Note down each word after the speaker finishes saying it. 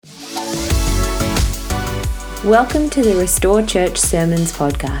Welcome to the Restore Church Sermons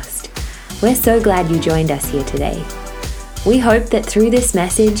podcast. We're so glad you joined us here today. We hope that through this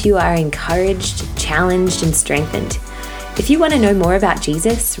message you are encouraged, challenged, and strengthened. If you want to know more about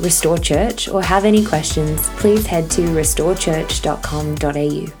Jesus, Restore Church, or have any questions, please head to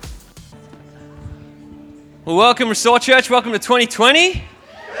restorechurch.com.au. Well, welcome Restore Church. Welcome to 2020.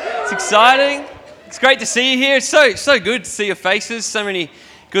 It's exciting. It's great to see you here. It's so good to see your faces. So many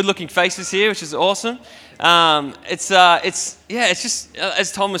good-looking faces here, which is awesome. It's just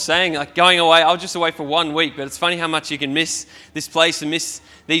as Tom was saying, like going away. I was just away for 1 week, but it's funny how much you can miss this place and miss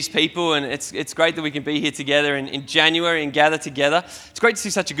these people, and it's great that we can be here together in January and gather together. It's great to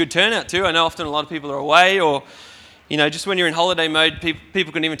see such a good turnout too. I know often a lot of people are away, or just when you're in holiday mode,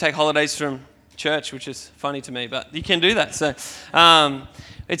 people can even take holidays from church, which is funny to me, but you can do that. So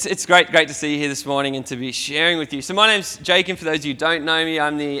it's great to see you here this morning and to be sharing with you. So my name's Jakin. For those of you who don't know me,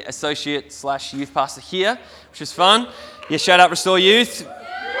 I'm the associate/youth pastor here, which is fun. Yeah, shout out Restore Youth.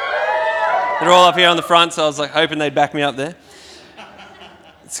 They're all up here on the front, so I was like hoping they'd back me up there.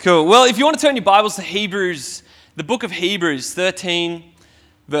 It's cool. Well, if you want to turn your Bibles to Hebrews, the book of Hebrews 13,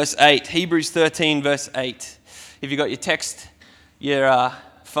 verse 8. Hebrews 13, verse 8. If you've got your text, your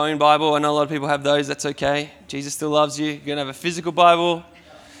phone Bible, I know a lot of people have those, that's okay. Jesus still loves you. You're going to have a physical Bible,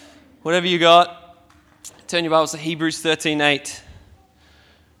 whatever you got. Turn your Bibles to Hebrews 13, 8.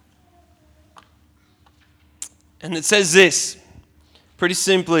 And it says this, pretty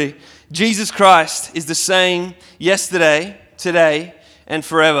simply, Jesus Christ is the same yesterday, today, and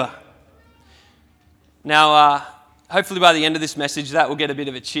forever. Now, hopefully by the end of this message, that will get a bit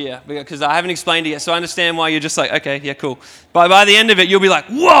of a cheer, because I haven't explained it yet, so I understand why you're just like, okay, yeah, cool. But by the end of it, you'll be like,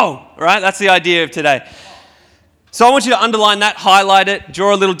 whoa, right? That's the idea of today. So I want you to underline that, highlight it,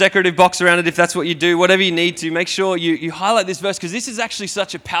 draw a little decorative box around it if that's what you do, whatever you need to. Make sure you highlight this verse, because this is actually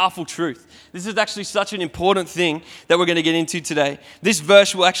such a powerful truth. This is actually such an important thing that we're going to get into today. This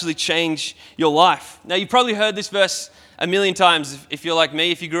verse will actually change your life. Now, you've probably heard this verse a million times if you're like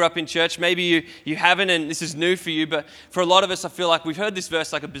me, if you grew up in church. Maybe you haven't, and this is new for you, but for a lot of us, I feel like we've heard this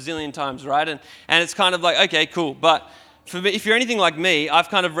verse like a bazillion times, right? And it's kind of like, okay, cool. But for me, if you're anything like me, I've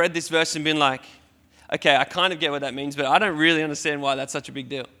kind of read this verse and been like, okay, I kind of get what that means, but I don't really understand why that's such a big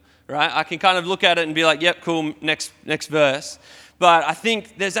deal, right? I can kind of look at it and be like, yep, cool, next verse. But I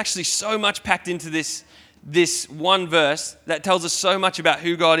think there's actually so much packed into this one verse that tells us so much about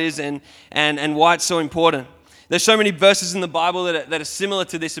who God is and why it's so important. There's so many verses in the Bible that are similar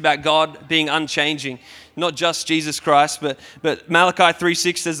to this about God being unchanging, not just Jesus Christ, but Malachi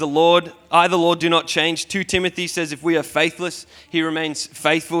 3:6 says, I, the Lord, do not change. 2 Timothy says, if we are faithless, he remains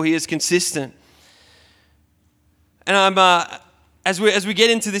faithful, he is consistent. And as we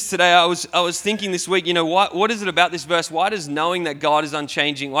get into this today, I was thinking this week, what is it about this verse? Why does knowing that God is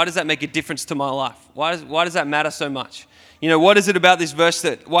unchanging, why does that make a difference to my life? Why does that matter so much? What is it about this verse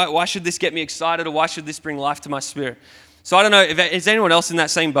why should this get me excited, or why should this bring life to my spirit? So I don't know, is anyone else in that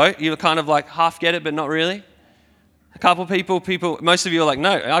same boat? You kind of like half get it, but not really? A couple people, most of you are like,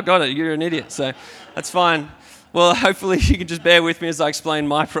 no, I got it, you're an idiot, so that's fine. Well, hopefully you can just bear with me as I explain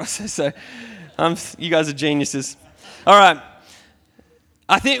my process. So you guys are geniuses. All right.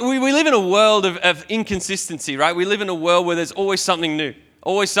 I think we live in a world of inconsistency, right? We live in a world where there's always something new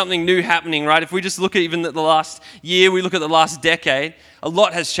happening, right? If we just look at even the last year, we look at the last decade, a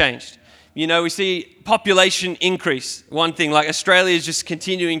lot has changed. We see population increase. One thing, like Australia is just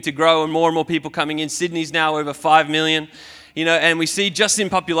continuing to grow and more people coming in. Sydney's now over 5 million. And we see just in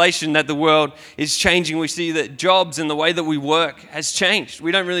population that the world is changing. We see that jobs and the way that we work has changed.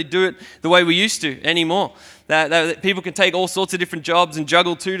 We don't really do it the way we used to anymore. That people can take all sorts of different jobs and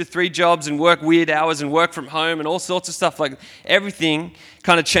juggle 2 to 3 jobs and work weird hours and work from home and all sorts of stuff. Like everything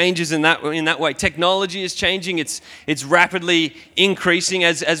kind of changes in that way. Technology is changing. It's rapidly increasing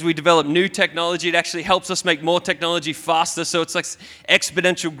as we develop new technology. It actually helps us make more technology faster. So it's like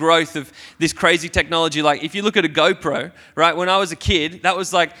exponential growth of this crazy technology. Like if you look at a GoPro, right? When I was a kid, that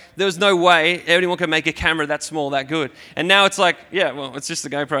was like, there was no way anyone could make a camera that small, that good. And now it's like, yeah, well, it's just a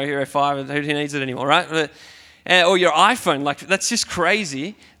GoPro Hero 5. Who needs it anymore, right? Or your iPhone, like that's just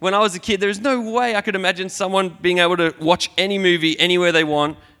crazy. When I was a kid, there's no way I could imagine someone being able to watch any movie anywhere they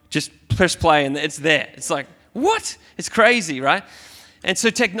want, just press play and it's there. It's like, what? It's crazy, right? And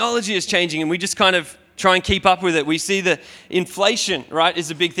so technology is changing and we just kind of try and keep up with it. We see the inflation, right, is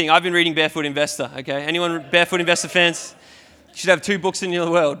a big thing. I've been reading Barefoot Investor, okay? Anyone Barefoot Investor fans? You should have 2 books in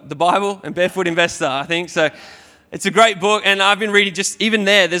your world, the Bible and Barefoot Investor, I think. So it's a great book, and I've been reading just even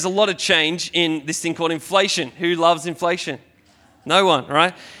there's a lot of change in this thing called inflation. Who loves inflation? No one,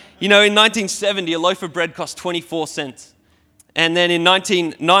 right? In 1970, a loaf of bread cost 24 cents. And then in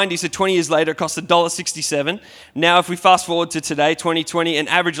 1990, so 20 years later, it cost $1.67. Now, if we fast forward to today, 2020, an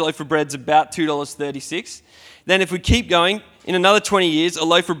average loaf of bread's about $2.36. Then if we keep going, in another 20 years, a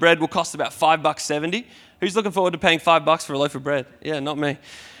loaf of bread will cost about $5.70. Who's looking forward to paying $5 for a loaf of bread? Yeah, not me.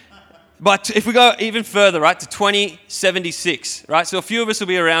 But if we go even further, right, to 2076, right, so a few of us will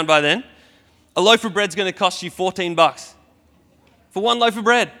be around by then, a loaf of bread's going to cost you $14 for one loaf of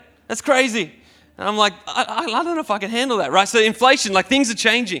bread. That's crazy. And I'm like, I don't know if I can handle that, right? So inflation, like things are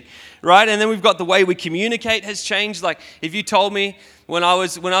changing, right? And then we've got the way we communicate has changed. Like if you told me when I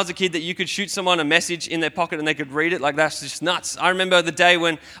was a kid that you could shoot someone a message in their pocket and they could read it, like that's just nuts. I remember the day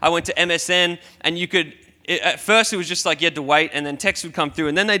when I went to MSN and you could, at first it was just like you had to wait and then text would come through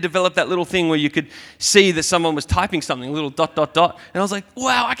and then they developed that little thing where you could see that someone was typing something, a little ... And I was like,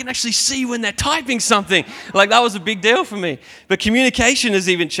 wow, I can actually see when they're typing something. Like that was a big deal for me. But communication has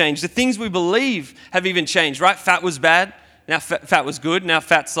even changed. The things we believe have even changed, right? Fat was bad. Now fat was good. Now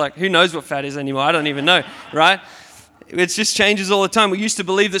fat's like, who knows what fat is anymore? I don't even know, right? It just changes all the time. We used to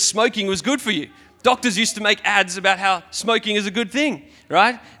believe that smoking was good for you. Doctors used to make ads about how smoking is a good thing,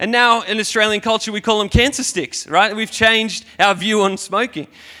 right? And now in Australian culture, we call them cancer sticks, right? We've changed our view on smoking.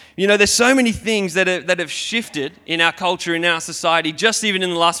 You know, there's so many things that have shifted in our culture, in our society, just even in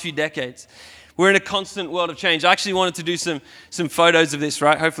the last few decades. We're in a constant world of change. I actually wanted to do some photos of this,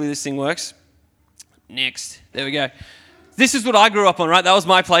 right? Hopefully this thing works. Next. There we go. This is what I grew up on, right? That was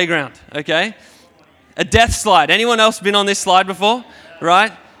my playground, okay? A death slide. Anyone else been on this slide before,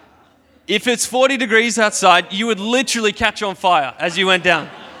 right? If it's 40 degrees outside, you would literally catch on fire as you went down.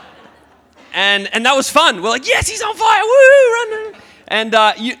 And that was fun. We're like, yes, he's on fire, woo, run. And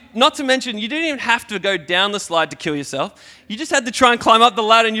not to mention, you didn't even have to go down the slide to kill yourself. You just had to try and climb up the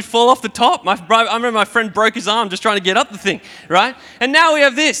ladder and you'd fall off the top. I remember my friend broke his arm just trying to get up the thing, right? And now we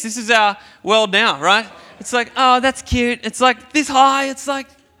have this. This is our world now, right? It's like, oh, that's cute. It's like this high. It's like,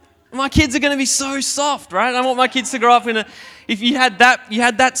 my kids are going to be so soft, right? I want my kids to grow up in if you had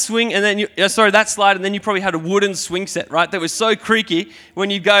that swing and then that slide and then you probably had a wooden swing set, right? That was so creaky when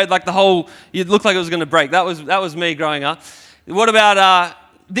you go like you'd look like it was going to break. That was me growing up. What about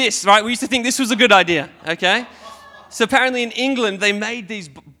this, right? We used to think this was a good idea, okay? So apparently in England, they made these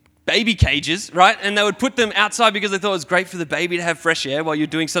baby cages, right? And they would put them outside because they thought it was great for the baby to have fresh air while you're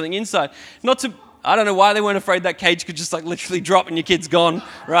doing something inside. I don't know why they weren't afraid that cage could just like literally drop and your kid's gone,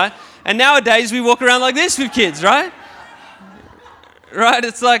 right? And nowadays we walk around like this with kids, right? Right?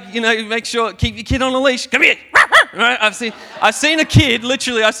 It's like, make sure, keep your kid on a leash. Come here. Right? I've seen a kid,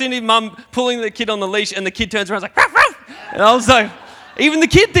 literally, I've seen his mum pulling the kid on the leash and the kid turns around and is like, ruff, ruff. And I was like, even the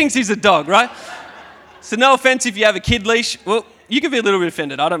kid thinks he's a dog, right? So no offense if you have a kid leash. Well, you can be a little bit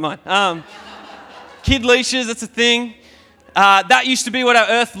offended. I don't mind. Kid leashes, that's a thing. That used to be what our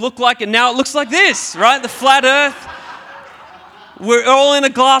earth looked like, and now it looks like this, right? The flat earth. We're all in a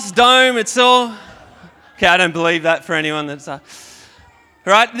glass dome. It's all... Okay, I don't believe that for anyone that's...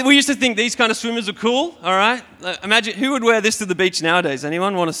 Right? We used to think these kind of swimmers were cool, all right? Imagine, who would wear this to the beach nowadays?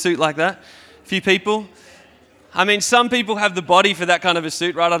 Anyone want a suit like that? A few people? I mean, some people have the body for that kind of a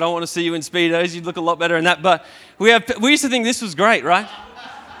suit, right? I don't want to see you in Speedos. You'd look a lot better in that. But we used to think this was great, right?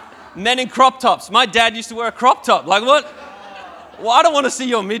 Men in crop tops. My dad used to wear a crop top. Like, what? Well, I don't want to see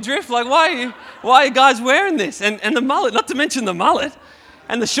your midriff. Like, why are you guys wearing this? And the mullet, not to mention the mullet.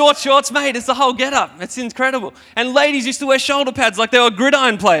 And the short shorts, mate, it's the whole get-up. It's incredible. And ladies used to wear shoulder pads like they were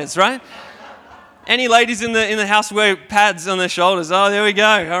gridiron players, right? Any ladies in the house wear pads on their shoulders? Oh, there we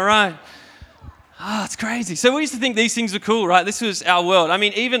go. All right. Oh, it's crazy. So we used to think these things were cool, right? This was our world. I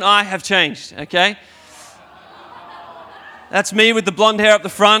mean, even I have changed, okay? That's me with the blonde hair up the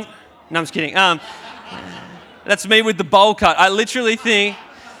front. No, I'm just kidding. That's me with the bowl cut. I literally think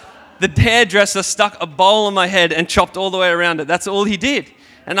the hairdresser stuck a bowl on my head and chopped all the way around it. That's all he did.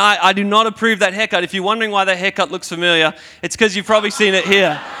 And I do not approve that haircut. If you're wondering why that haircut looks familiar, it's because you've probably seen it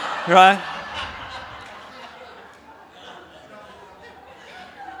here, right?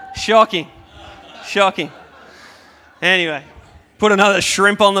 Shocking. Anyway, put another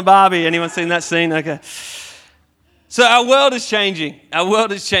shrimp on the barbie. Anyone seen that scene? Okay. So our world is changing.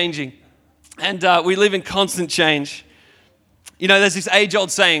 And we live in constant change. There's this age-old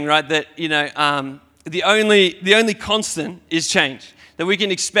saying, right, that, the only constant is change. That we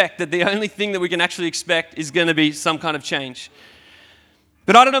can expect, that the only thing that we can actually expect is going to be some kind of change.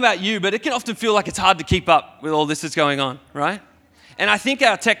 But I don't know about you, but it can often feel like it's hard to keep up with all this that's going on, right? And I think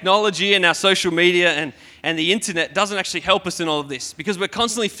our technology and our social media and and the internet doesn't actually help us in all of this, because we're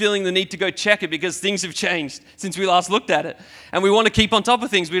constantly feeling the need to go check it because things have changed since we last looked at it. And we want to keep on top of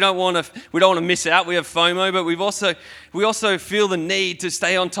things. We don't want to miss out. We have FOMO, but we also feel the need to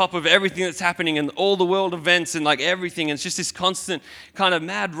stay on top of everything that's happening and all the world events and like everything. And it's just this constant kind of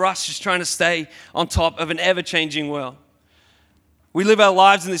mad rush just trying to stay on top of an ever-changing world. We live our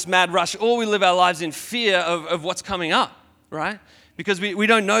lives in this mad rush, or we live our lives in fear of what's coming up, right? Because we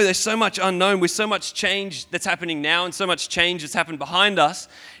don't know. There's so much unknown. With so much change that's happening now and so much change that's happened behind us,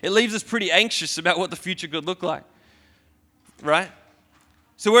 it leaves us pretty anxious about what the future could look like, right?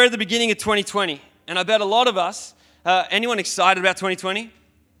 So we're at the beginning of 2020, and I bet a lot of us, anyone excited about 2020?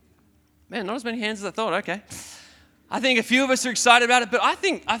 Man, not as many hands as I thought. Okay. I think a few of us are excited about it, but I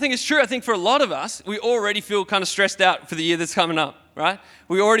think it's true. I think for a lot of us, we already feel kind of stressed out for the year that's coming up, right?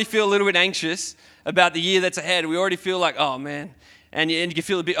 We already feel a little bit anxious about the year that's ahead. We already feel like, oh man, and you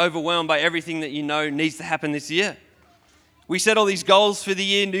feel a bit overwhelmed by everything that you know needs to happen this year. We set all these goals for the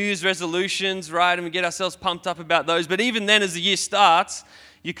year, New Year's resolutions, right? And we get ourselves pumped up about those. But even then, as the year starts,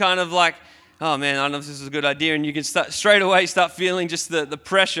 you kind of like, oh man, I don't know if this is a good idea. And you can straight away start feeling just the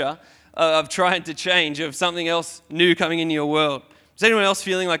pressure of trying to change, of something else new coming into your world. Is anyone else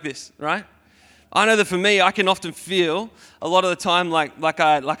feeling like this, right? I know that for me, I can often feel a lot of the time like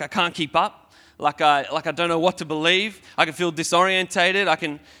I can't keep up. Like I don't know what to believe. I can feel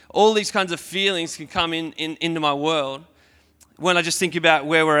disorientated. All these kinds of feelings can come into my world when I just think about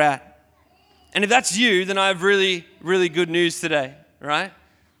where we're at. And if that's you, then I have really, really good news today, right?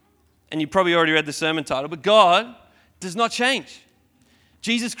 And you probably already read the sermon title, but God does not change.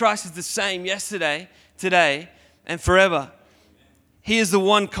 Jesus Christ is the same yesterday, today, and forever. He is the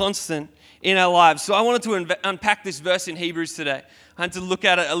one constant in our lives. So I wanted to unpack this verse in Hebrews today. I had to look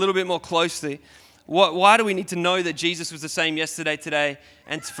at it a little bit more closely. Why do we need to know that Jesus was the same yesterday, today,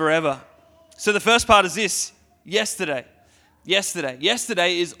 and forever? So the first part is this: yesterday.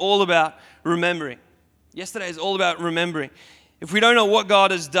 Yesterday is all about remembering. Yesterday is all about remembering. If we don't know what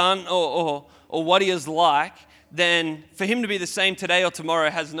God has done or what He is like, then for Him to be the same today or tomorrow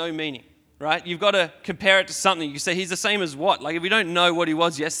has no meaning, right? You've got to compare it to something. You say, He's the same as what? Like if we don't know what He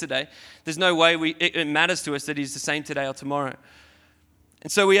was yesterday, there's no way it matters to us that He's the same today or tomorrow.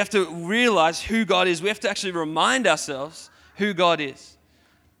 And so we have to realize who God is. We have to actually remind ourselves who God is.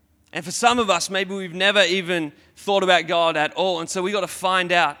 And for some of us, maybe we've never even thought about God at all. And so we got to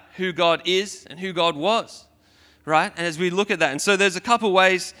find out who God is and who God was, right? And as we look at that. And so there's a couple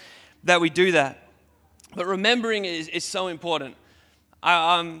ways that we do that. But remembering is so important.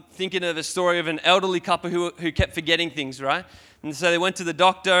 I'm thinking of a story of an elderly couple who kept forgetting things, right? And so they went to the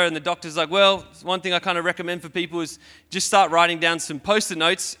doctor, and the doctor's like, well, one thing I kind of recommend for people is just start writing down some Post-it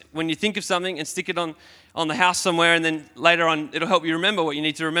notes when you think of something and stick it on the house somewhere, and then later on it'll help you remember what you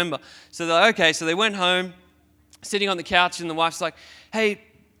need to remember. So they're like, okay, so they went home, sitting on the couch, and the wife's like, hey,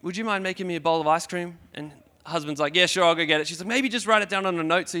 would you mind making me a bowl of ice cream? And husband's like, yeah, sure, I'll go get it. She's like, maybe just write it down on a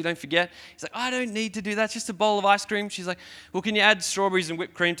note so you don't forget. He's like, I don't need to do that, it's just a bowl of ice cream. She's like, well, can you add strawberries and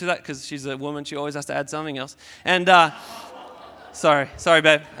whipped cream to that? Because she's a woman, she always has to add something else. And sorry,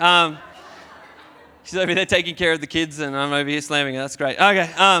 babe. She's over there taking care of the kids, and I'm over here slamming it. That's great. Okay.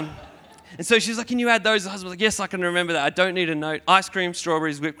 And so she's like, can you add those? The husband's like, yes, I can remember that. I don't need a note. Ice cream,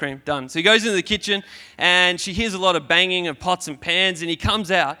 strawberries, whipped cream, done. So he goes into the kitchen, and she hears a lot of banging of pots and pans, and he comes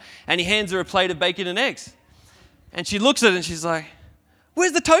out, and he hands her a plate of bacon and eggs. And she looks at it, and she's like,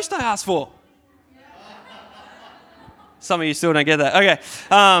 where's the toast I asked for? Some of you still don't get that.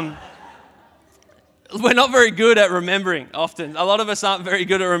 Okay. We're not very good at remembering often. A lot of us aren't very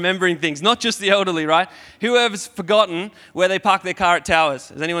good at remembering things, not just the elderly, right? Whoever's forgotten where they park their car at Towers?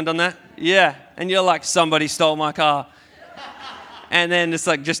 Has anyone done that? Yeah. And you're like, somebody stole my car. And then it's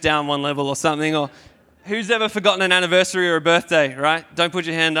like just down one level or something. Or who's ever forgotten an anniversary or a birthday, right? Don't put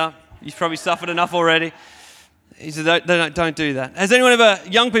your hand up. You've probably suffered enough already. He said, don't do that. Has anyone ever,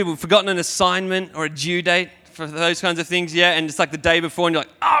 young people, forgotten an assignment or a due date for those kinds of things? Yeah, and it's like the day before, and you're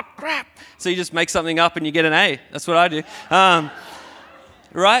like, oh, crap. So you just make something up and you get an A. That's what I do.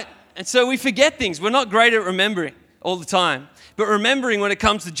 Right? And so we forget things. We're not great at remembering all the time. But remembering when it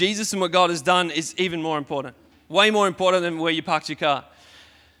comes to Jesus and what God has done is even more important. Way more important than where you parked your car.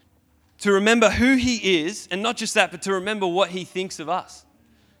 To remember who He is, and not just that, but to remember what He thinks of us.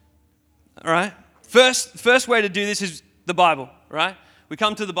 All right? First way to do this is the Bible, right? We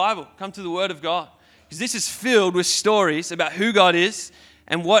come to the Bible, come to the Word of God. Because this is filled with stories about who God is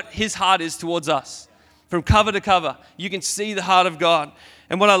and what His heart is towards us. From cover to cover, you can see the heart of God.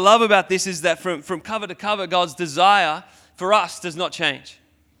 And what I love about this is that from cover to cover, God's desire for us does not change.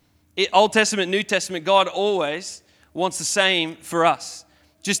 Old Testament, New Testament, God always wants the same for us.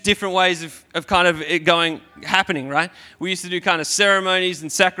 Just different ways of kind of it happening, right? We used to do kind of ceremonies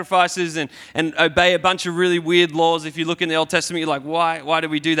and sacrifices and obey a bunch of really weird laws. If you look in the Old Testament, you're like, why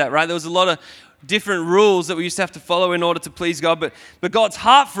did we do that, right? There was a lot of different rules that we used to have to follow in order to please God. But God's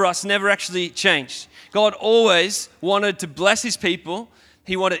heart for us never actually changed. God always wanted to bless his people.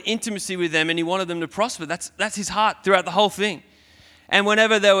 He wanted intimacy with them and he wanted them to prosper. That's his heart throughout the whole thing. And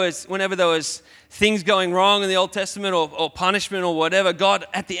whenever there was things going wrong in the Old Testament or punishment or whatever, God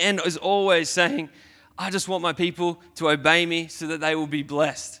at the end is always saying, I just want my people to obey me so that they will be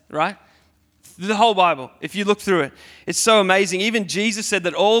blessed, right? The whole Bible, if you look through it, it's so amazing. Even Jesus said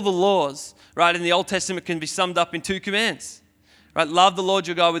that all the laws, right, in the Old Testament can be summed up in 2 commands, right? Love the Lord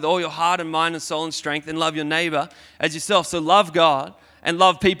your God with all your heart and mind and soul and strength, and love your neighbor as yourself. So love God and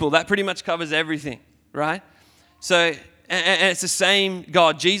love people. That pretty much covers everything, right? So, and it's the same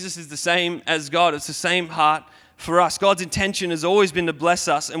God. Jesus is the same as God. It's the same heart for us. God's intention has always been to bless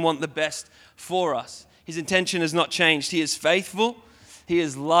us and want the best for us. His intention has not changed. He is faithful. He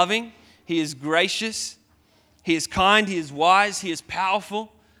is loving. He is gracious. He is kind. He is wise. He is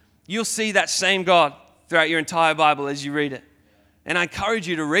powerful. You'll see that same God throughout your entire Bible as you read it. And I encourage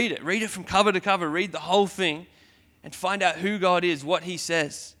you to read it. Read it from cover to cover. Read the whole thing and find out who God is, what he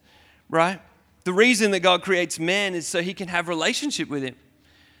says, right? The reason that God creates man is so he can have relationship with him.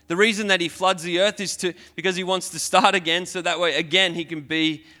 The reason that he floods the earth is because he wants to start again, so that way again he can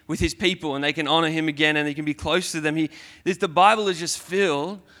be with his people and they can honor him again and they can be close to them. The Bible is just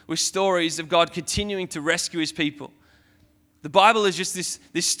filled with stories of God continuing to rescue his people. The Bible is just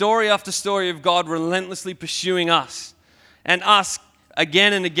this story after story of God relentlessly pursuing us and us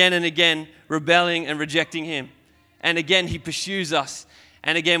again and again and again rebelling and rejecting him. And again he pursues us.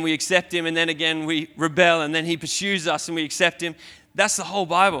 And again, we accept him, and then again, we rebel, and then he pursues us, and we accept him. That's the whole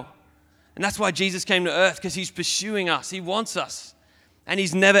Bible. And that's why Jesus came to earth, because he's pursuing us. He wants us. And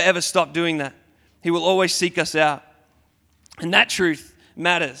he's never, ever stopped doing that. He will always seek us out. And that truth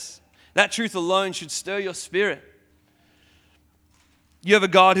matters. That truth alone should stir your spirit. You have a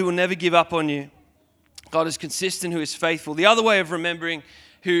God who will never give up on you. God is consistent, who is faithful. The other way of remembering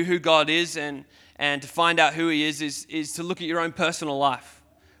who God is and to find out who he is to look at your own personal life,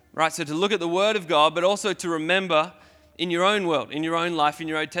 right? So to look at the Word of God, but also to remember in your own world, in your own life, in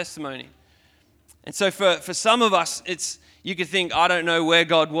your own testimony. And so for some of us, you could think, I don't know where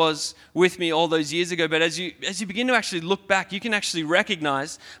God was with me all those years ago, but as you begin to actually look back, you can actually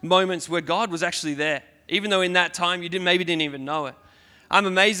recognize moments where God was actually there, even though in that time you maybe didn't even know it. I'm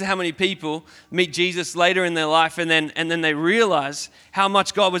amazed at how many people meet Jesus later in their life and then they realize how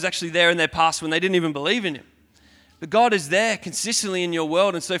much God was actually there in their past when they didn't even believe in him. But God is there consistently in your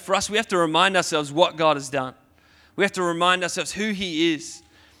world. And so for us, we have to remind ourselves what God has done. We have to remind ourselves who he is,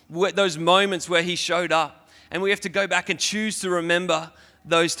 those moments where he showed up. And we have to go back and choose to remember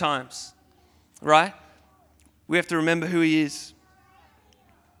those times, right? We have to remember who he is.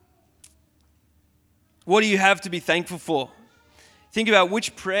 What do you have to be thankful for? Think about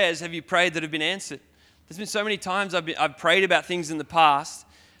which prayers have you prayed that have been answered. There's been so many times I've prayed about things in the past,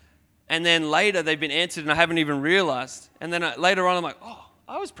 and then later they've been answered and I haven't even realized. And then later on I'm like, oh,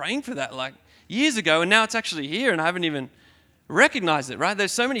 I was praying for that like years ago, and now it's actually here and I haven't even recognized it, right?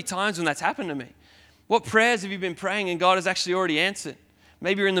 There's so many times when that's happened to me. What prayers have you been praying and God has actually already answered?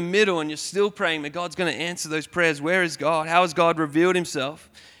 Maybe you're in the middle and you're still praying, but God's going to answer those prayers. Where is God? How has God revealed himself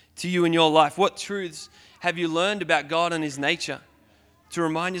to you in your life? What truths have you learned about God and his nature? To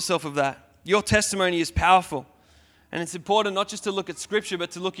remind yourself of that. Your testimony is powerful. And it's important not just to look at scripture,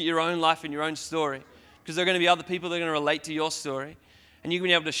 but to look at your own life and your own story. Because there are going to be other people that are going to relate to your story. And you're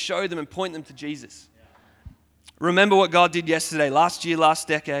going to be able to show them and point them to Jesus. Remember what God did yesterday, last year, last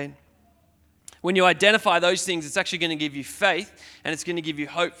decade. When you identify those things, it's actually going to give you faith and it's going to give you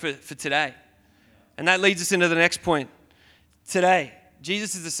hope for today. And that leads us into the next point. Today.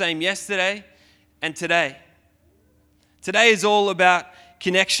 Jesus is the same yesterday and today. Today is all about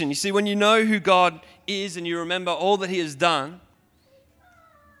connection. You see, when you know who God is and you remember all that he has done,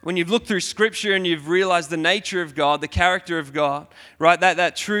 when you've looked through scripture and you've realized the nature of God, the character of God, right,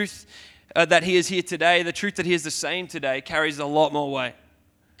 that truth that he is here today, the truth that he is the same today carries a lot more weight.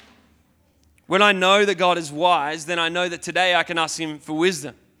 When I know that God is wise, then I know that today I can ask him for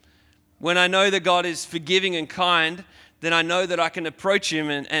wisdom. When I know that God is forgiving and kind, then I know that I can approach him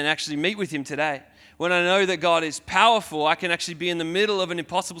and actually meet with him today. When I know that God is powerful, I can actually be in the middle of an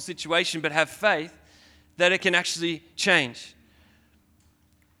impossible situation but have faith that it can actually change.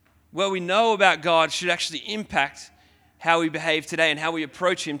 What we know about God should actually impact how we behave today and how we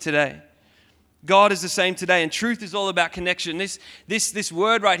approach him today. God is the same today, and truth is all about connection. This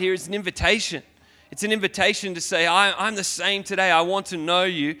word right here is an invitation. It's an invitation to say, I'm the same today. I want to know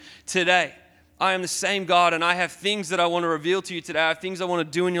you today. I am the same God, and I have things that I want to reveal to you today. I have things I want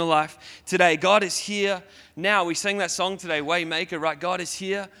to do in your life today. God is here now. We sang that song today, Waymaker, right? God is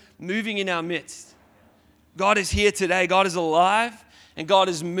here, moving in our midst. God is here today. God is alive, and God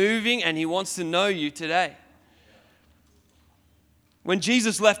is moving, and He wants to know you today. When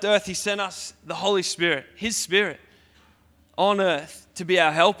Jesus left earth, He sent us the Holy Spirit, His Spirit, on earth to be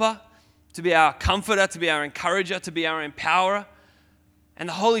our helper, to be our comforter, to be our encourager, to be our empowerer. And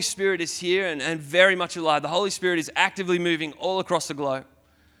the Holy Spirit is here and very much alive. The Holy Spirit is actively moving all across the globe.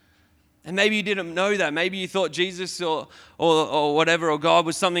 And maybe you didn't know that. Maybe you thought Jesus or whatever, or God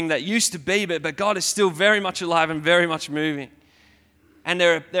was something that used to be, but God is still very much alive and very much moving. And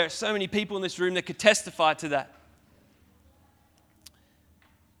there are so many people in this room that could testify to that.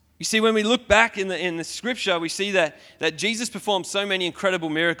 You see, when we look back in the scripture, we see that Jesus performed so many incredible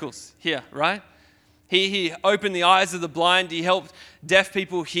miracles here, right? He opened the eyes of the blind. He helped deaf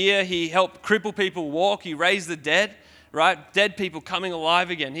people hear. He helped crippled people walk. He raised the dead, right? Dead people coming alive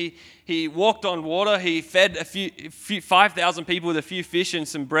again. He walked on water. He fed 5,000 people with a few fish and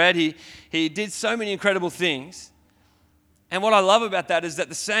some bread. He did so many incredible things. And what I love about that is that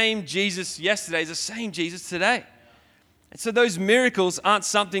the same Jesus yesterday is the same Jesus today. And so those miracles aren't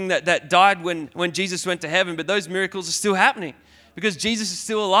something that died when Jesus went to heaven, but those miracles are still happening because Jesus is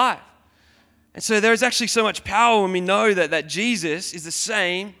still alive. And so there is actually so much power when we know that Jesus is the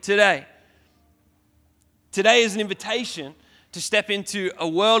same today. Today is an invitation to step into a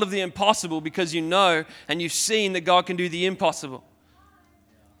world of the impossible because you know and you've seen that God can do the impossible.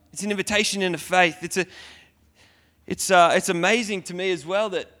 It's an invitation into faith. It's amazing to me as well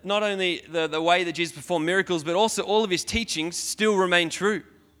that not only the way that Jesus performed miracles, but also all of His teachings still remain true.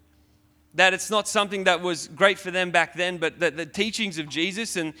 That it's not something that was great for them back then, but that the teachings of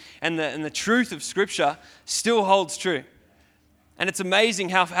Jesus and the truth of Scripture still holds true. And it's amazing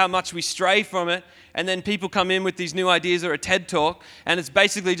how much we stray from it, and then people come in with these new ideas or a TED Talk, and it's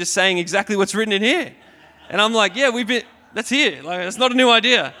basically just saying exactly what's written in here. And I'm like, yeah, that's here. Like, it's not a new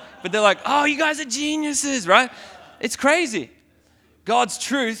idea. But they're like, oh, you guys are geniuses, right? It's crazy. God's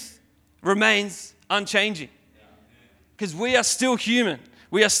truth remains unchanging because we are still human.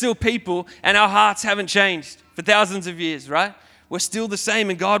 We are still people, and our hearts haven't changed for thousands of years, right? We're still the same,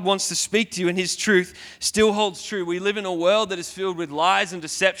 and God wants to speak to you, and His truth still holds true. We live in a world that is filled with lies and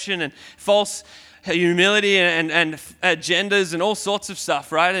deception and false humility and agendas and all sorts of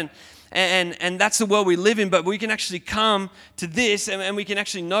stuff, right? And that's the world we live in, but we can actually come to this, and we can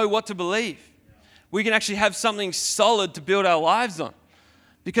actually know what to believe. We can actually have something solid to build our lives on.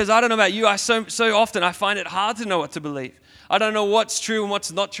 Because I don't know about you, so often I find it hard to know what to believe. I don't know what's true and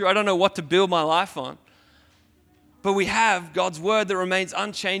what's not true. I don't know what to build my life on. But we have God's word that remains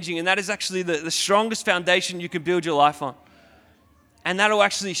unchanging, and that is actually the strongest foundation you can build your life on. And that will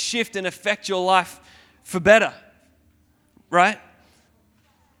actually shift and affect your life for better, right?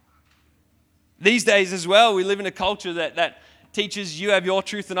 These days as well, we live in a culture that teaches you have your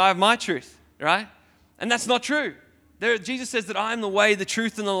truth and I have my truth, right? And that's not true. Jesus says that I am the way, the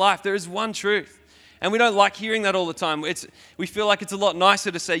truth, and the life. There is one truth. And we don't like hearing that all the time. We feel like it's a lot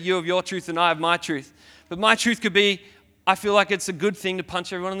nicer to say you have your truth and I have my truth. But my truth could be, I feel like it's a good thing to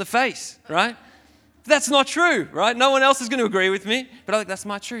punch everyone in the face, right? That's not true, right? No one else is going to agree with me, but I'm like, that's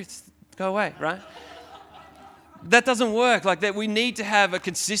my truth. Go away, right? That doesn't work. Like that, we need to have a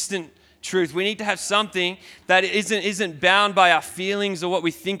consistent truth. We need to have something that isn't bound by our feelings or what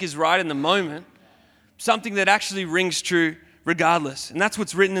we think is right in the moment. Something that actually rings true regardless. And that's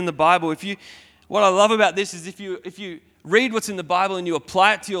what's written in the Bible. What I love about this is if you read what's in the Bible and you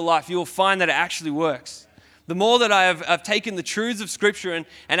apply it to your life, you will find that it actually works. The more that I've taken the truths of Scripture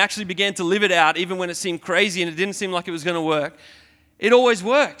and actually began to live it out, even when it seemed crazy and it didn't seem like it was going to work, it always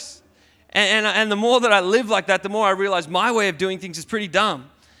works. And the more that I live like that, the more I realize my way of doing things is pretty dumb.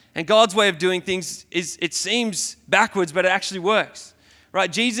 And God's way of doing things it seems backwards, but it actually works. Right?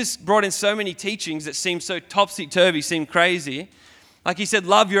 Jesus brought in so many teachings that seem so topsy-turvy, seem crazy. Like He said,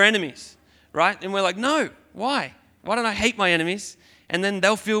 love your enemies. Right? And we're like, no, why? Why don't I hate my enemies? And then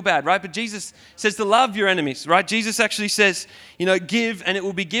they'll feel bad, right? But Jesus says to love your enemies, right? Jesus actually says, give and it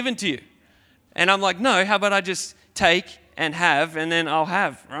will be given to you. And I'm like, no, how about I just take and have and then I'll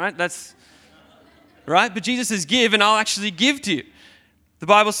have, right? That's, right? But Jesus says give and I'll actually give to you. The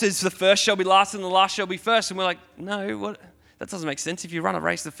Bible says the first shall be last and the last shall be first. And we're like, no, what? That doesn't make sense. If you run a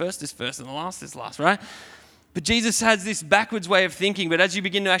race, the first is first and the last is last, right? But Jesus has this backwards way of thinking. But as you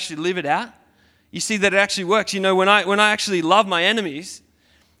begin to actually live it out, you see that it actually works. When I actually love my enemies,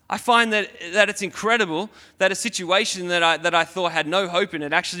 I find that it's incredible that a situation that I thought had no hope in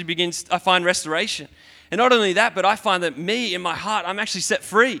it actually I find restoration. And not only that, but I find that me, in my heart, I'm actually set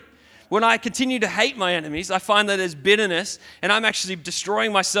free. When I continue to hate my enemies, I find that there's bitterness, and I'm actually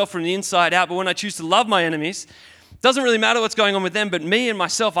destroying myself from the inside out. But when I choose to love my enemies, it doesn't really matter what's going on with them, but me and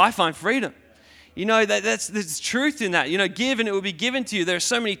myself, I find freedom. There's truth in that. Give and it will be given to you. There are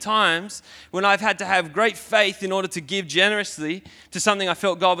so many times when I've had to have great faith in order to give generously to something I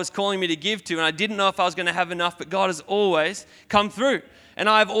felt God was calling me to give to, and I didn't know if I was going to have enough, but God has always come through, and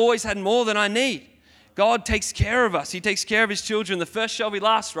I've always had more than I need. God takes care of us. He takes care of his children. The first shall be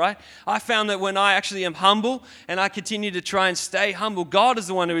last, right? I found that when I actually am humble and I continue to try and stay humble, God is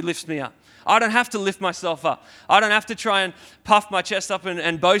the one who lifts me up. I don't have to lift myself up. I don't have to try and puff my chest up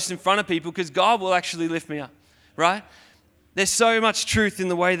and boast in front of people, because God will actually lift me up, right? There's so much truth in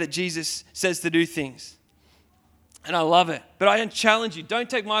the way that Jesus says to do things. And I love it. But I challenge you, don't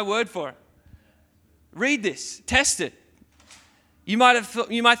take my word for it. Read this. Test it. You might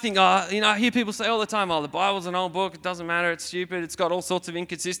think, I hear people say all the time, the Bible's an old book, it doesn't matter, it's stupid, it's got all sorts of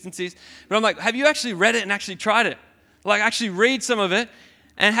inconsistencies. But I'm like, have you actually read it and actually tried it? Like, actually read some of it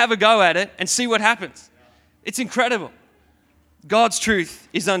and have a go at it and see what happens. It's incredible. God's truth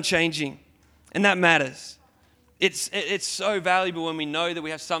is unchanging, and that matters. It's so valuable when we know that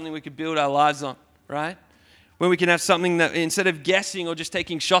we have something we could build our lives on, right? When we can have something that, instead of guessing or just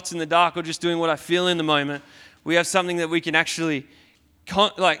taking shots in the dark or just doing what I feel in the moment, we have something that we can actually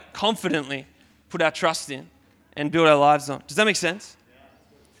confidently put our trust in and build our lives on. Does that make sense?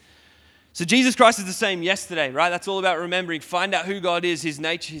 So Jesus Christ is the same yesterday, right? That's all about remembering. Find out who God is, his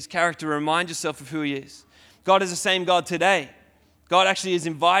nature, his character. Remind yourself of who he is. God is the same God today. God actually is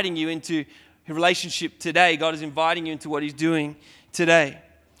inviting you into a relationship today. God is inviting you into what he's doing today.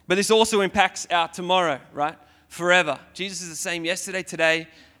 But this also impacts our tomorrow, right? Forever. Jesus is the same yesterday, today,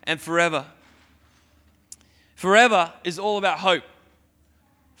 and forever. Forever is all about hope.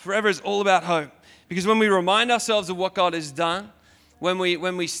 Forever is all about hope. Because when we remind ourselves of what God has done, when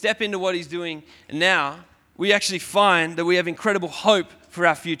we step into what he's doing now, we actually find that we have incredible hope for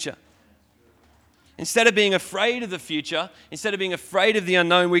our future. Instead of being afraid of the future, instead of being afraid of the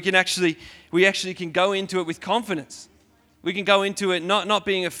unknown, we actually can go into it with confidence. We can go into it not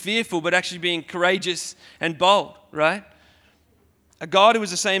being fearful, but actually being courageous and bold, right? A God who is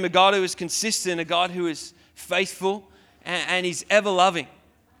the same, a God who is consistent, a God who is faithful, and he's ever loving.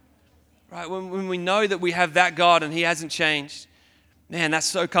 Right? When we know that we have that God and he hasn't changed, man, that's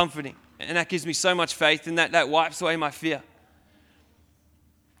so comforting. And that gives me so much faith, and that wipes away my fear.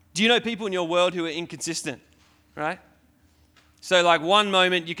 Do you know people in your world who are inconsistent, right? So like one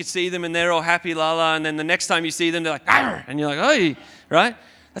moment you could see them and they're all happy, and then the next time you see them, they're like, arr! And you're like, oh, right?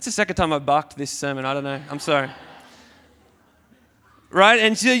 That's the second time I've barked this sermon. I don't know. I'm sorry. Right?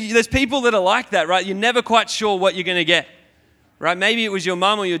 And so there's people that are like that, right? You're never quite sure what you're going to get, right? Maybe it was your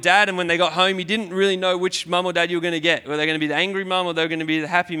mum or your dad, and when they got home, you didn't really know which mum or dad you were going to get. Were they going to be the angry mum or they were going to be the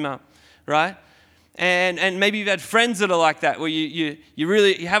happy mum, right? And maybe you've had friends that are like that, where you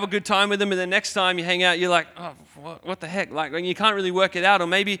have a good time with them, and the next time you hang out, you're like, oh, what the heck? Like, you can't really work it out. Or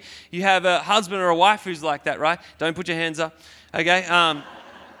maybe you have a husband or a wife who's like that, right? Don't put your hands up, okay?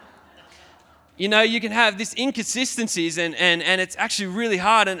 You can have these inconsistencies, and it's actually really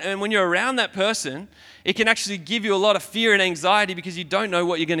hard. And when you're around that person, it can actually give you a lot of fear and anxiety because you don't know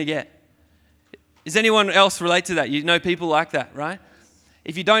what you're going to get. Does anyone else relate to that? You know people like that, right?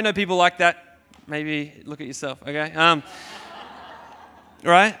 If you don't know people like that, maybe look at yourself, okay?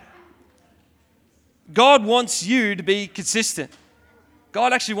 Right? God wants you to be consistent.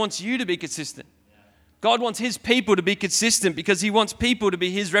 God actually wants you to be consistent. God wants his people to be consistent because he wants people to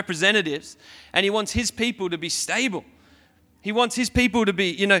be his representatives, and he wants his people to be stable. He wants his people to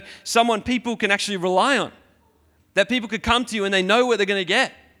be, someone people can actually rely on, that people could come to you and they know what they're going to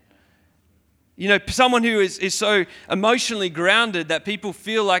get. Someone who is so emotionally grounded that people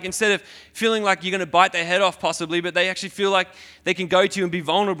feel like, instead of feeling like you're going to bite their head off possibly, but they actually feel like they can go to you and be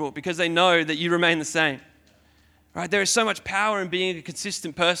vulnerable because they know that you remain the same. Right? There is so much power in being a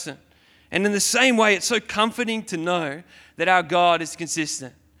consistent person. And in the same way, it's so comforting to know that our God is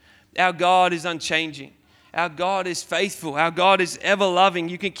consistent. Our God is unchanging. Our God is faithful. Our God is ever loving.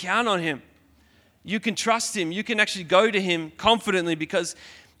 You can count on him. You can trust him. You can actually go to him confidently because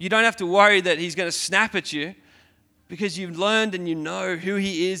you don't have to worry that he's going to snap at you, because you've learned and you know who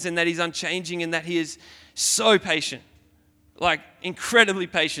he is and that he's unchanging and that he is so patient, like incredibly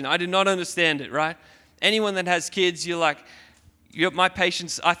patient. I did not understand it, right? Anyone that has kids, you're like, my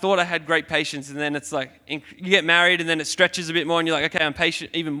patience, I thought I had great patience, and then it's like, you get married and then it stretches a bit more and you're like, okay, I'm patient,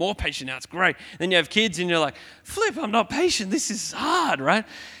 even more patient now, it's great. Then you have kids and you're like, flip, I'm not patient, this is hard, right?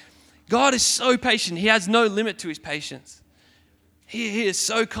 God is so patient. He has no limit to his patience. He is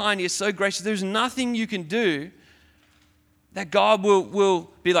so kind. He is so gracious. There's nothing you can do that God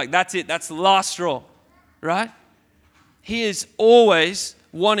will be like, that's it. That's the last straw, right? He is always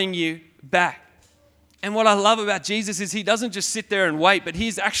wanting you back. And what I love about Jesus is he doesn't just sit there and wait, but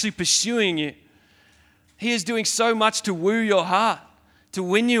he's actually pursuing you. He is doing so much to woo your heart, to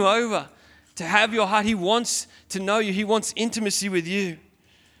win you over, to have your heart. He wants to know you. He wants intimacy with you.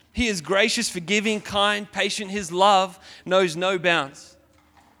 He is gracious, forgiving, kind, patient. His love knows no bounds.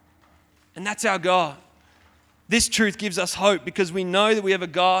 And that's our God. This truth gives us hope because we know that we have a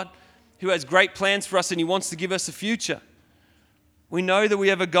God who has great plans for us and he wants to give us a future. We know that we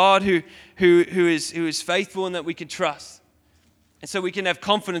have a God who is faithful and that we can trust. And so we can have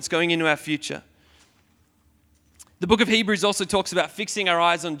confidence going into our future. The book of Hebrews also talks about fixing our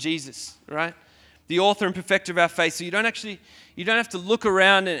eyes on Jesus, right? The author and perfecter of our faith. So you don't have to look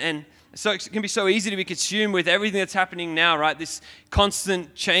around and so it can be so easy to be consumed with everything that's happening now, right? This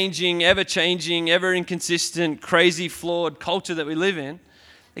constant changing, ever inconsistent, crazy, flawed culture that we live in.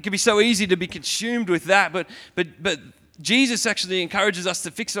 It can be so easy to be consumed with that, but Jesus actually encourages us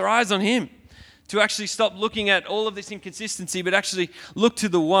to fix our eyes on him, to actually stop looking at all of this inconsistency, but actually look to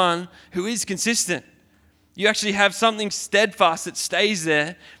the one who is consistent. You actually have something steadfast that stays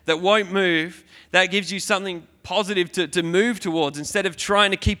there, that won't move, that gives you something positive to move towards instead of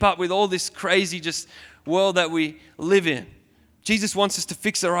trying to keep up with all this crazy just world that we live in. Jesus wants us to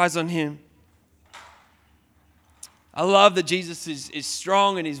fix our eyes on him. I love that Jesus is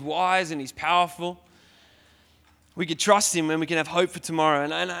strong and he's wise and he's powerful. We can trust him and we can have hope for tomorrow.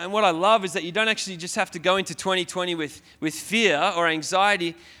 And what I love is that you don't actually just have to go into 2020 with fear or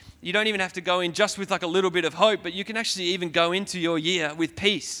anxiety. You don't even have to go in just with like a little bit of hope, but you can actually even go into your year with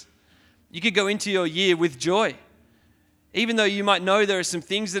peace. You could go into your year with joy. Even though you might know there are some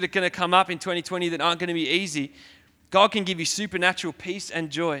things that are going to come up in 2020 that aren't going to be easy, God can give you supernatural peace and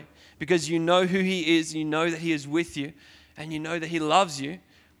joy because you know who he is, you know that he is with you, and you know that he loves you,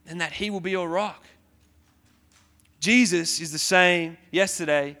 and that he will be your rock. Jesus is the same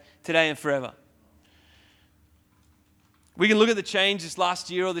yesterday, today, and forever. We can look at the change this last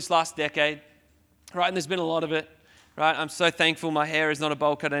year or this last decade, right? And there's been a lot of it, right? I'm so thankful my hair is not a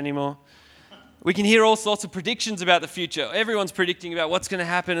bowl cut anymore. We can hear all sorts of predictions about the future. Everyone's predicting about what's going to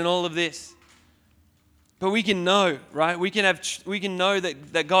happen and all of this. But we can know, right? We can know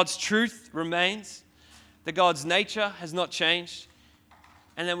that God's truth remains, that God's nature has not changed,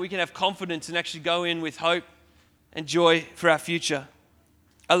 and then we can have confidence and actually go in with hope and joy for our future.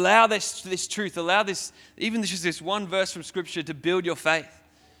 Allow this truth, allow this, even just this one verse from Scripture to build your faith.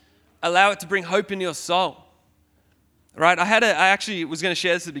 Allow it to bring hope into your soul. Right? I actually was going to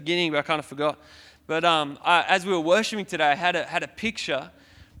share this at the beginning, but I kind of forgot. But as we were worshiping today, I had a picture,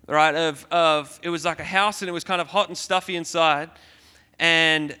 right, of it was like a house and it was kind of hot and stuffy inside,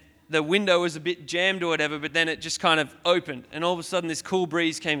 and the window was a bit jammed or whatever, but then it just kind of opened, and all of a sudden this cool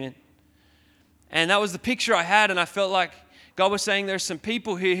breeze came in. And that was the picture I had, and I felt like God was saying there's some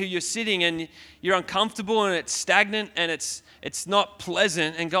people here who you're sitting and you're uncomfortable and it's stagnant and it's not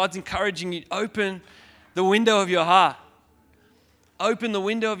pleasant, and God's encouraging you, open the window of your heart. Open the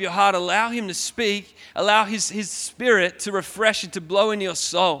window of your heart. Allow him to speak. Allow his spirit to refresh and to blow into your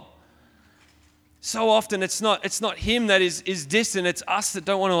soul. So often it's not him that is distant. It's us that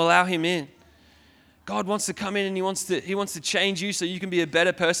don't want to allow him in. God wants to come in and he wants to change you so you can be a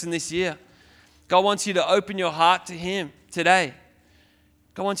better person this year. God wants you to open your heart to him today.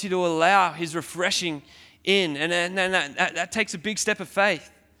 God wants you to allow his refreshing in. And that takes a big step of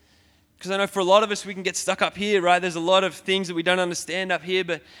faith. Because I know for a lot of us, we can get stuck up here, right? There's a lot of things that we don't understand up here,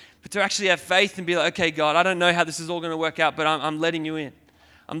 but to actually have faith and be like, okay, God, I don't know how this is all going to work out, but I'm letting you in.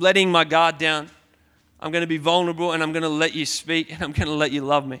 I'm letting my guard down. I'm going to be vulnerable, and I'm going to let you speak, and I'm going to let you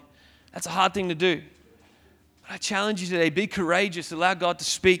love me. That's a hard thing to do. But I challenge you today, be courageous. Allow God to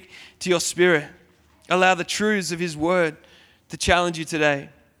speak to your spirit. Allow the truths of his word to challenge you today.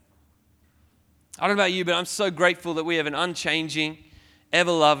 I don't know about you, but I'm so grateful that we have an unchanging,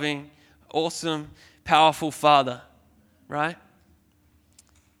 ever-loving, awesome, powerful Father, right?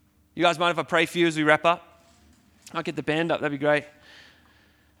 You guys mind if I pray for you as we wrap up? I'll get the band up, that'd be great.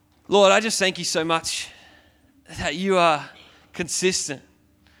 Lord, I just thank you so much that you are consistent.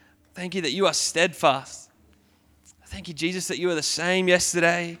 Thank you that you are steadfast. Thank you, Jesus, that you are the same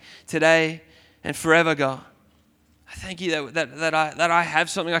yesterday, today, and forever, God. I thank you that I have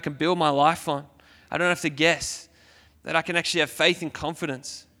something I can build my life on. I don't have to guess, that I can actually have faith and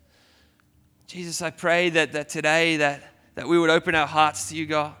confidence. Jesus, I pray that today that we would open our hearts to you,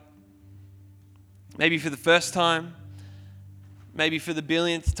 God. Maybe for the first time, maybe for the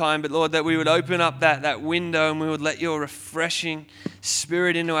billionth time, but Lord, that we would open up that window and we would let your refreshing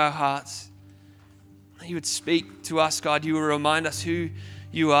Spirit into our hearts. You would speak to us, God. You would remind us who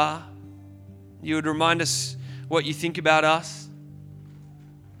you are. You would remind us what you think about us.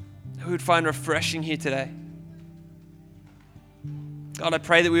 We would find refreshing here today. God, I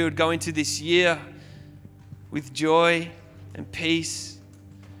pray that we would go into this year with joy and peace,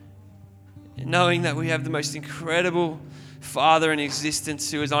 and knowing that we have the most incredible Father in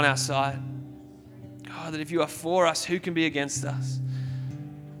existence who is on our side. God, that if you are for us, who can be against us?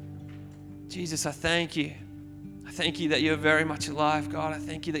 Jesus, I thank you. I thank you that you're very much alive, God. I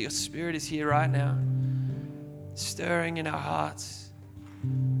thank you that your Spirit is here right now, stirring in our hearts.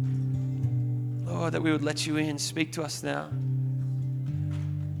 Lord, that we would let you in. Speak to us now.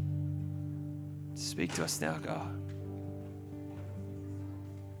 Speak to us now, God.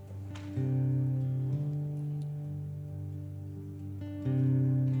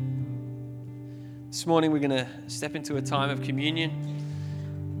 This morning we're going to step into a time of communion.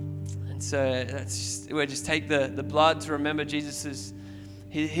 And so we'll just take the blood to remember his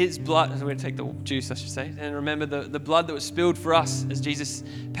blood. We're going to take the juice, I should say, and remember the blood that was spilled for us as Jesus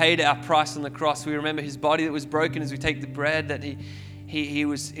paid our price on the cross. We remember his body that was broken as we take the bread, that he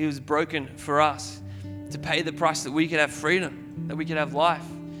was broken for us to pay the price that we could have freedom, that we could have life.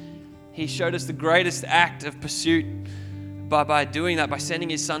 He showed us the greatest act of pursuit by doing that, by sending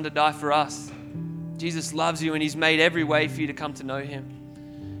his son to die for us. Jesus loves you and he's made every way for you to come to know him.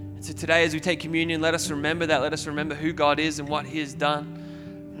 And so today as we take communion, let us remember that. Let us remember who God is and what he has done,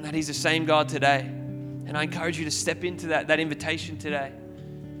 and that he's the same God today. And I encourage you to step into that invitation today,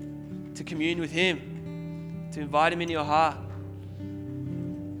 to commune with him, to invite him in your heart.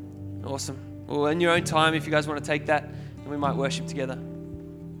 Awesome. Well, in your own time, if you guys want to take that, then we might worship together.